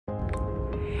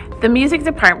The music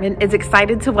department is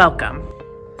excited to welcome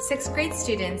 6th grade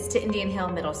students to Indian Hill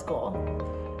Middle School.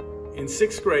 In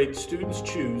 6th grade, students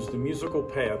choose the musical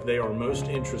path they are most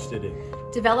interested in.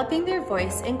 Developing their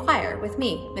voice in choir with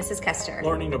me, Mrs. Kester.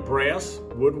 Learning a brass,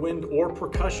 woodwind, or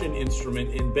percussion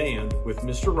instrument in band with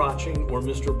Mr. Roching or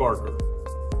Mr. Barker.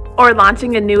 Or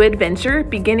launching a new adventure,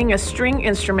 beginning a string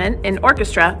instrument in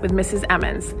orchestra with Mrs.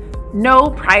 Emmons. No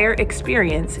prior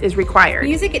experience is required.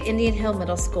 Music at Indian Hill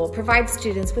Middle School provides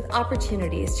students with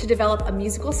opportunities to develop a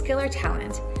musical skill or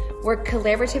talent, work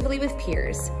collaboratively with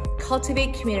peers,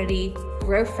 cultivate community,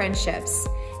 grow friendships,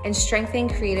 and strengthen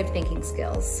creative thinking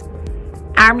skills.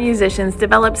 Our musicians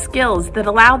develop skills that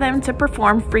allow them to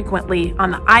perform frequently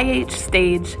on the IH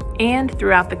stage and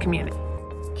throughout the community.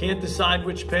 Can't decide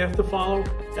which path to follow?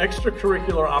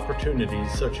 Extracurricular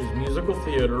opportunities such as musical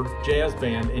theater, jazz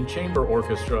band, and chamber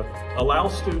orchestra allow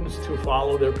students to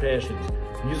follow their passions.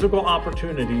 Musical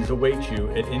opportunities await you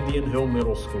at Indian Hill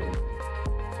Middle School.